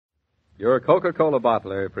Your Coca-Cola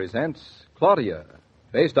bottler presents Claudia,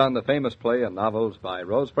 based on the famous play and novels by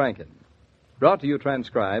Rose Franken. Brought to you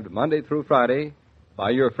transcribed Monday through Friday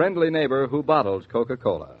by your friendly neighbor who bottles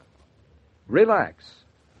Coca-Cola. Relax,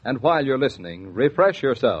 and while you're listening, refresh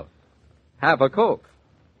yourself. Have a Coke.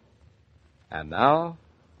 And now,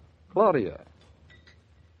 Claudia.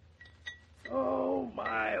 Oh,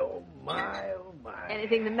 my, oh, my, oh, my.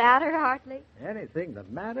 Anything the matter, Hartley? Anything the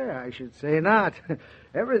matter? I should say not.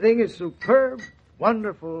 Everything is superb,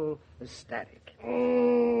 wonderful, ecstatic.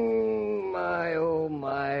 My, oh,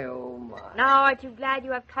 my, oh, my. Now, aren't you glad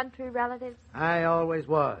you have country relatives? I always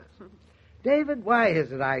was. David, why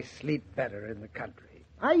is it I sleep better in the country?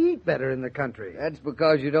 I eat better in the country. That's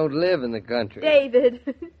because you don't live in the country.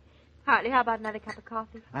 David. Hartley, how about another cup of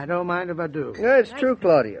coffee? I don't mind if I do. No, it's true,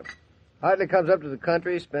 Claudia. Hartley comes up to the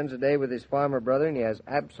country, spends a day with his farmer brother, and he has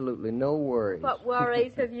absolutely no worries. What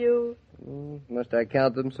worries have you? Must I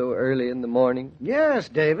count them so early in the morning? Yes,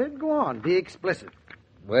 David, go on. Be explicit.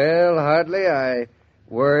 Well, Hartley, I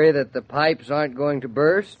worry that the pipes aren't going to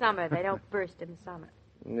burst. Summer. They don't burst in summer.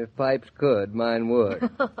 And if pipes could, mine would.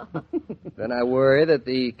 Then I worry that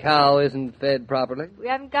the cow isn't fed properly. We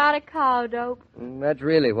haven't got a cow, Dope. That's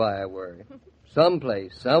really why I worry.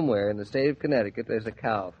 Someplace, somewhere in the state of Connecticut, there's a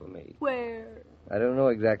cow for me. Where? I don't know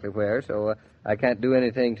exactly where, so I can't do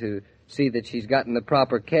anything to see that she's gotten the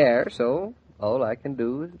proper care, so all I can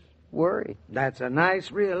do is worry. That's a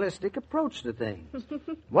nice, realistic approach to things.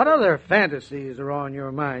 What other fantasies are on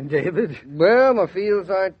your mind, David? Well, my fields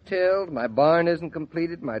aren't tilled, my barn isn't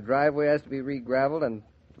completed, my driveway has to be re-graveled, and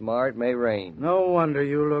tomorrow it may rain. No wonder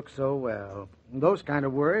you look so well. Those kind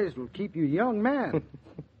of worries will keep you young, man.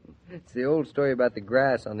 It's the old story about the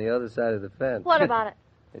grass on the other side of the fence. What about it?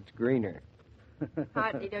 It's greener.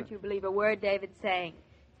 Hartley, don't you believe a word David's saying.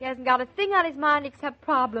 He hasn't got a thing on his mind except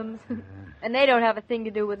problems. And they don't have a thing to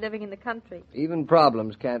do with living in the country. Even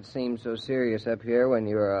problems can't seem so serious up here when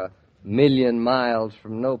you're 1,000,000 miles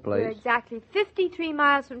from no place. We're exactly 53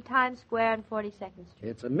 miles from Times Square and 42nd Street.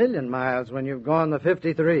 It's 1,000,000 miles when you've gone the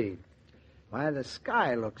 53. Why, the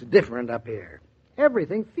sky looks different up here.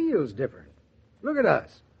 Everything feels different. Look at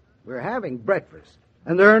us. We're having breakfast,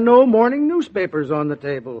 and there are no morning newspapers on the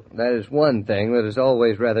table. That is one thing that has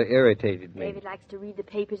always rather irritated me. David likes to read the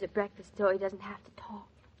papers at breakfast so he doesn't have to talk.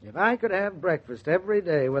 If I could have breakfast every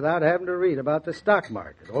day without having to read about the stock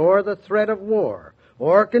market or the threat of war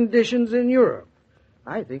or conditions in Europe,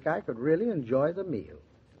 I think I could really enjoy the meal.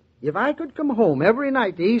 If I could come home every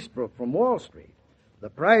night to Eastbrook from Wall Street, the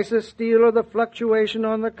price of steel or the fluctuation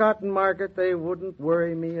on the cotton market, they wouldn't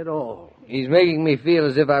worry me at all. He's making me feel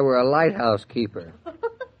as if I were a lighthouse keeper,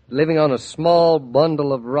 living on a small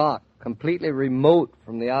bundle of rock, completely remote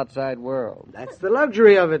from the outside world. That's the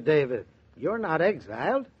luxury of it, David. You're not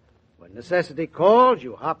exiled. When necessity calls,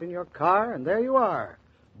 you hop in your car, and there you are,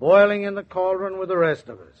 boiling in the cauldron with the rest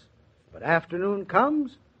of us. But afternoon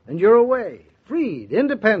comes, and you're away, freed,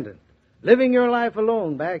 independent, living your life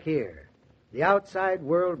alone back here, the outside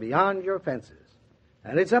world beyond your fences.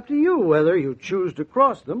 And it's up to you whether you choose to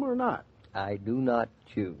cross them or not. I do not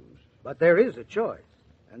choose. But there is a choice,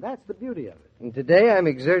 and that's the beauty of it. And today I'm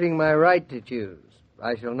exerting my right to choose.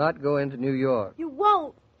 I shall not go into New York. You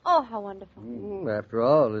won't? Oh, how wonderful. After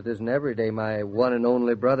all, it isn't every day my one and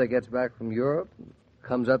only brother gets back from Europe and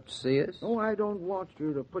comes up to see us. Oh, I don't want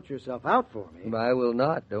you to put yourself out for me. I will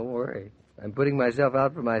not, don't worry. I'm putting myself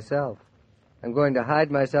out for myself. I'm going to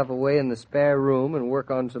hide myself away in the spare room and work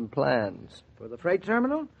on some plans. For the freight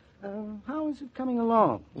terminal? How is it coming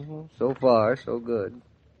along? So far, so good.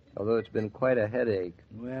 Although it's been quite a headache.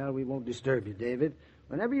 Well, we won't disturb you, David.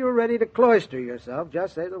 Whenever you're ready to cloister yourself,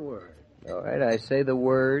 just say the word. All right, I say the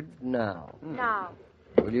word now. Now.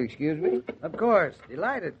 Will you excuse me? Of course.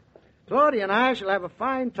 Delighted. Claudia and I shall have a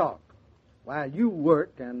fine talk while you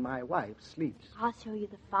work and my wife sleeps. I'll show you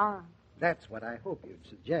the farm. That's what I hope you'd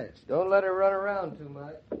suggest. Don't let her run around too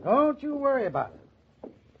much. Don't you worry about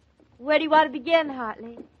it. Where do you want to begin,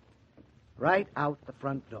 Hartley? Right out the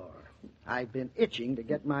front door. I've been itching to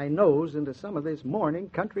get my nose into some of this morning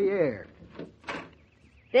country air.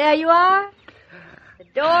 There you are. The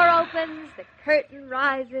door opens, the curtain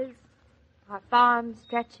rises, our farm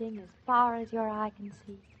stretching as far as your eye can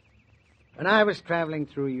see. When I was traveling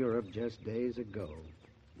through Europe just days ago,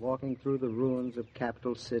 walking through the ruins of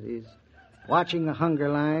capital cities, watching the hunger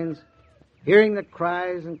lines, hearing the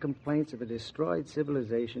cries and complaints of a destroyed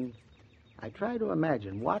civilization, I tried to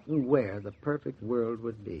imagine what and where the perfect world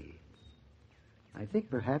would be. I think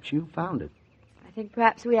perhaps you found it. I think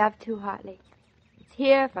perhaps we have too, Hartley. It's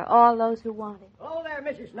here for all those who want it. Hello there,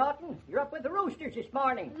 Mrs. Norton. You're up with the roosters this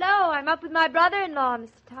morning. Hello, I'm up with my brother-in-law,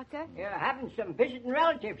 Mr. Tucker. You're having some visiting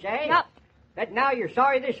relatives, eh? Yep. Bet now you're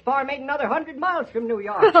sorry this farm ain't another 100 miles from New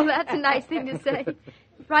York. Oh, that's a nice thing to say.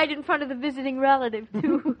 Right in front of the visiting relative,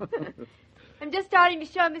 too. I'm just starting to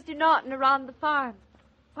show Mr. Norton around the farm.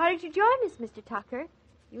 Why don't you join us, Mr. Tucker?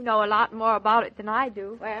 You know a lot more about it than I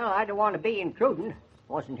do. Well, I don't want to be intruding.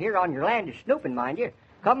 Wasn't here on your land a snooping, mind you.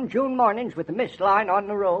 Come June mornings with the mist line on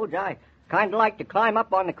the roads, I kind of like to climb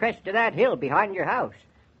up on the crest of that hill behind your house.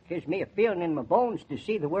 Gives me a feeling in my bones to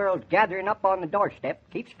see the world gathering up on the doorstep.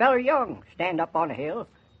 Keeps feller young. Stand up on a hill.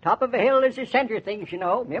 Top of a hill is the center of things, you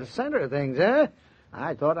know. Yep. The center of things, eh?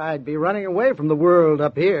 I thought I'd be running away from the world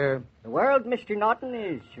up here. The world, Mr. Norton,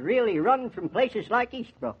 is really run from places like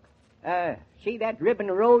Eastbrook. See that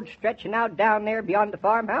ribbon of road stretching out down there beyond the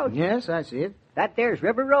farmhouse? Yes, I see it. That there's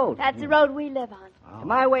River Road. That's the road we live on. To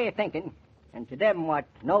my way of thinking, and to them what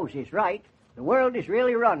knows is right, the world is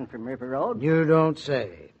really run from River Road. You don't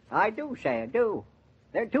say. I do say I do.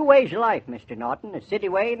 There are two ways of life, Mr. Norton, the city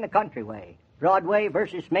way and the country way. Broadway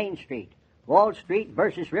versus Main Street. Wall Street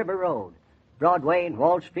versus River Road. Broadway and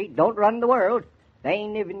Wall Street don't run the world. They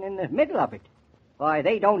ain't even in the middle of it. Why,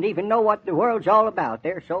 they don't even know what the world's all about.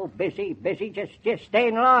 They're so busy, just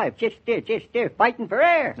staying alive, just fighting for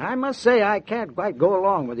air. I must say I can't quite go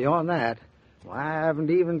along with you on that. Why, I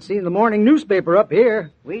haven't even seen the morning newspaper up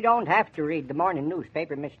here. We don't have to read the morning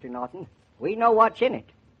newspaper, Mr. Norton. We know what's in it.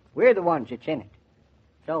 We're the ones that's in it.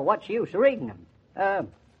 So what's the use of reading them?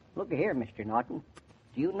 Look here, Mr. Norton.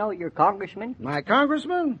 Do you know your congressman? My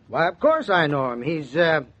congressman? Why, of course I know him. He's,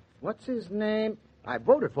 what's his name? I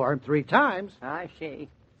voted for him 3 times. I see.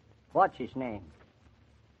 What's his name?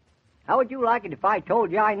 How would you like it if I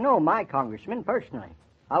told you I know my congressman personally?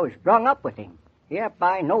 I was brung up with him. Yep,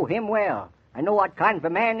 I know him well. I know what kind of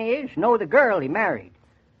a man he is, know the girl he married.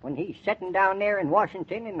 When he's sitting down there in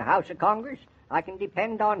Washington in the House of Congress, I can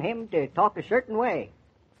depend on him to talk a certain way.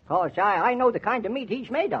 'Cause I know the kind of meat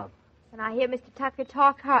he's made of. When I hear Mr. Tucker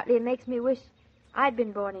talk heartily, it makes me wish I'd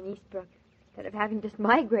been born in Eastbrook instead of having just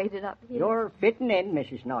migrated up here. You're fitting in,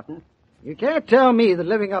 Mrs. Norton. You can't tell me that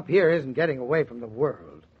living up here isn't getting away from the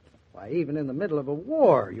world. Why, even in the middle of a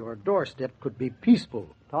war, your doorstep could be peaceful.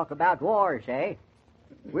 Talk about wars, eh?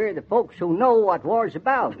 We're the folks who know what war's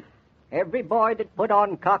about. Every boy that put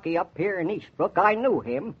on cocky up here in Eastbrook, I knew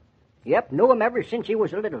him. Yep, knew him ever since he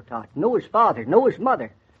was a little tot. Knew his father, knew his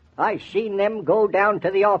mother. I seen them go down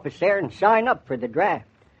to the office there and sign up for the draft.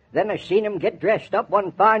 Then I seen him get dressed up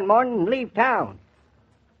one fine morning and leave town.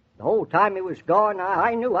 The whole time he was gone,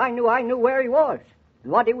 I knew where he was,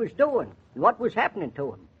 and what he was doing, and what was happening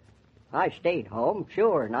to him. I stayed home,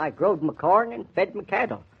 sure, and I growed my corn and fed my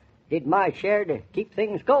cattle. Did my share to keep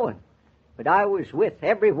things going. But I was with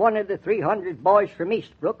every one of the 300 boys from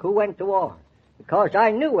Eastbrook who went to war, because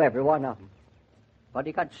I knew every one of them. What do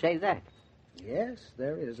you got to say to that? Yes,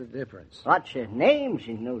 there is a difference. Lots of names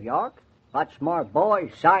in New York. Lots more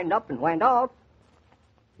boys signed up and went off.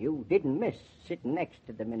 You didn't miss sitting next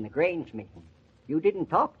to them in the Grange meeting. You didn't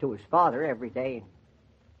talk to his father every day and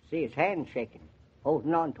see his hand shaking,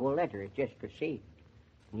 holding on to a letter he just received.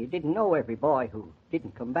 And you didn't know every boy who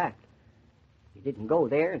didn't come back. You didn't go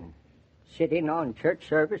there and sit in on church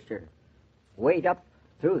service or wait up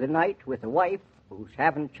through the night with a wife who's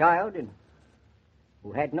having a child and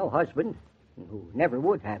who had no husband and who never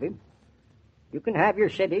would have him. You can have your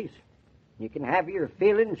cities. You can have your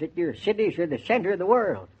feelings that your cities are the center of the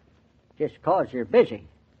world just 'cause you're busy.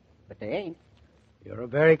 But they ain't. You're a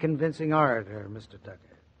very convincing orator, Mr. Tucker.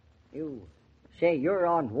 You say you're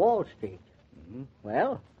on Wall Street. Mm-hmm.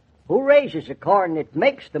 Well, who raises the corn that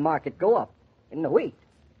makes the market go up? And the wheat,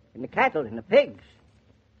 and the cattle, and the pigs.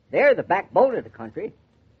 They're the backbone of the country.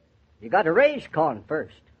 You got to raise corn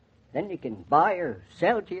first. Then you can buy or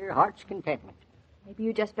sell to your heart's contentment. Maybe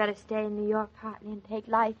you just better stay in New York, Hartley, and take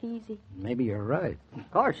life easy. Maybe you're right.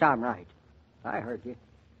 Of course I'm right. I heard you.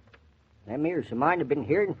 Them ears of mine have been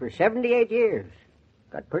hearing for 78 years.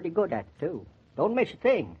 Got pretty good at it, too. Don't miss a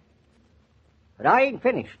thing. But I ain't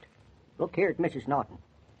finished. Look here at Mrs. Norton.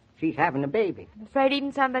 She's having a baby. I'm afraid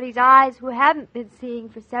even somebody's eyes who haven't been seeing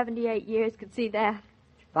for 78 years could see that.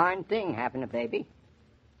 It's a fine thing having a baby.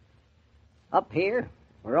 Up here,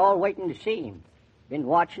 we're all waiting to see him. Been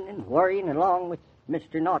watching and worrying along with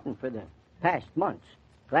Mr. Norton for the past months.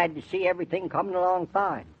 Glad to see everything coming along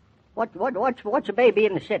fine. What's a baby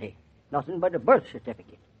in the city? Nothing but a birth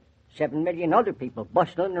certificate. 7 million other people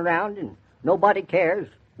bustling around and nobody cares.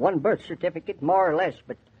 One birth certificate, more or less.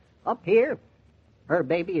 But up here, her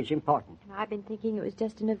baby is important. And I've been thinking it was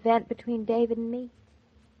just an event between David and me.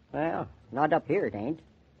 Well, not up here it ain't.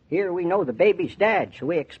 Here we know the baby's dad, so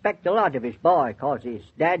we expect a lot of his boy, 'cause his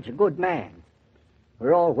dad's a good man.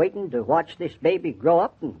 We're all waiting to watch this baby grow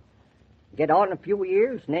up and get on a few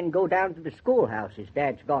years and then go down to the schoolhouse his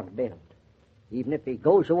dad's going to build. Even if he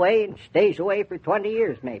goes away and stays away for 20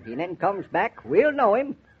 years maybe and then comes back, we'll know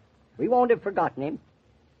him. We won't have forgotten him.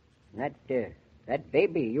 And that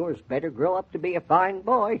baby of yours better grow up to be a fine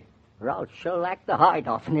boy, or I'll shellac the hide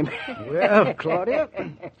off him. Well, Claudia,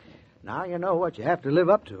 now you know what you have to live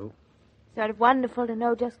up to. Sort of wonderful to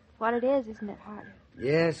know just what it is, isn't it, Harder?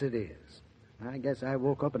 Yes, it is. I guess I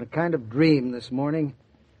woke up in a kind of dream this morning.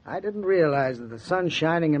 I didn't realize that the sun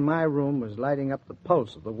shining in my room was lighting up the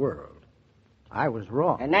pulse of the world. I was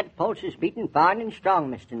wrong. And that pulse is beating fine and strong,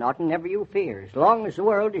 Mr. Norton, never you fear. As long as the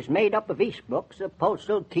world is made up of Eastbrooks, the pulse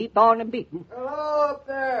will keep on a-beating. Hello up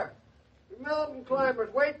there. You mountain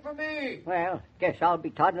climbers, wait for me. Well, guess I'll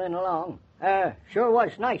be toddling along. Sure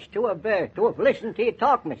was nice to have listened to you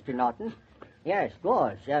talk, Mr. Norton. Yes, it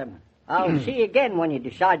was. I'll see you again when you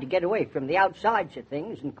decide to get away from the outsides of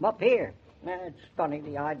things and come up here. It's funny,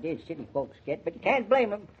 the ideas city folks get, but you can't blame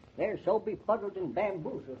them. They're so befuddled and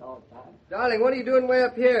bamboozled all the time. Darling, what are you doing way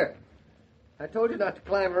up here? I told you not to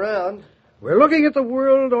climb around. We're looking at the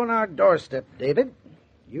world on our doorstep, David.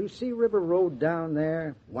 You see River Road down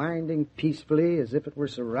there, winding peacefully as if it were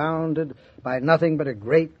surrounded by nothing but a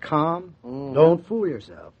great calm? Don't fool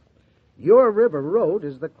yourself. Your River Road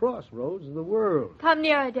is the crossroads of the world. Come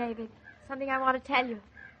nearer, David. Something I want to tell you.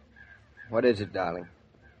 What is it, darling?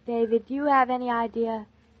 David, do you have any idea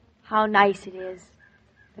how nice it is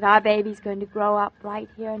that our baby's going to grow up right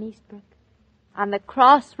here in Eastbrook, on the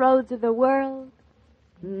crossroads of the world?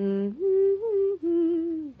 Dum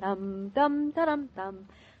dum dum dum dum,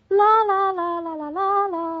 la la la la la la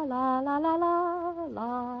la la la la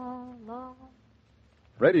la la.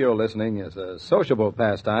 Radio listening is a sociable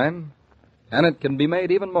pastime, and it can be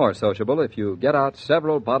made even more sociable if you get out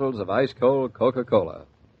several bottles of ice-cold Coca-Cola.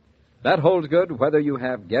 That holds good whether you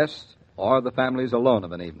have guests or the family's alone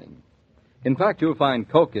of an evening. In fact, you'll find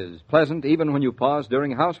Coke is pleasant even when you pause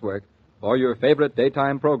during housework or your favorite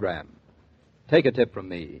daytime program. Take a tip from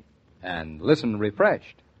me and listen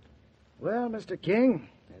refreshed. Well, Mr. King,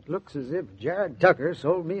 it looks as if Jared Tucker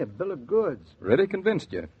sold me a bill of goods. Really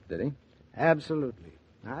convinced you, did he? Absolutely.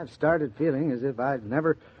 I've started feeling as if I'd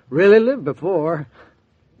never really lived before.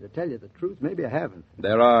 To tell you the truth, maybe I haven't.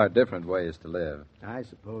 There are different ways to live. I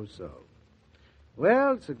suppose so.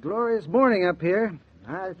 Well, it's a glorious morning up here.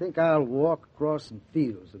 I think I'll walk across some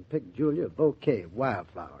fields and pick Julia a bouquet of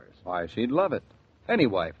wildflowers. Why, she'd love it. Any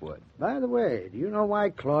wife would. By the way, do you know why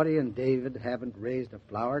Claudia and David haven't raised a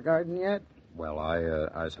flower garden yet? Well,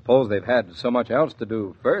 I suppose they've had so much else to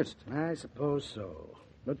do first. I suppose so.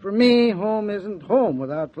 But for me, home isn't home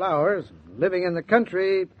without flowers. Living in the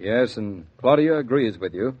country... Yes, and Claudia agrees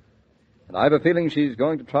with you. And I've a feeling she's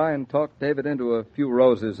going to try and talk David into a few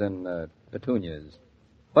roses and petunias.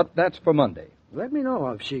 But that's for Monday. Let me know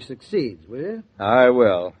if she succeeds, will you? I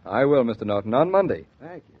will, Mr. Norton, on Monday.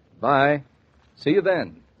 Thank you. Bye. See you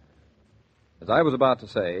then. As I was about to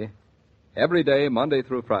say, every day, Monday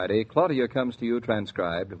through Friday, Claudia comes to you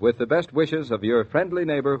transcribed with the best wishes of your friendly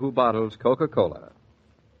neighbor who bottles Coca-Cola.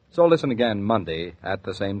 So listen again Monday at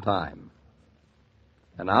the same time.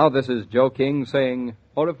 And now this is Joe King saying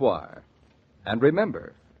au revoir. And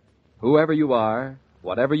remember, whoever you are,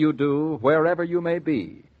 whatever you do, wherever you may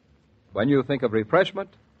be, when you think of refreshment,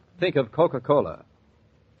 think of Coca-Cola.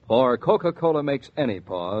 For Coca-Cola makes any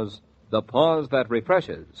pause the pause that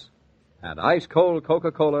refreshes. And ice-cold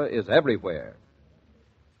Coca-Cola is everywhere.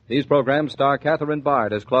 These programs star Catherine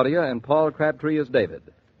Bard as Claudia and Paul Crabtree as David.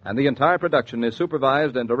 And the entire production is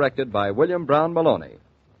supervised and directed by William Brown Maloney.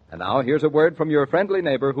 And now here's a word from your friendly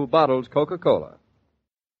neighbor who bottles Coca-Cola.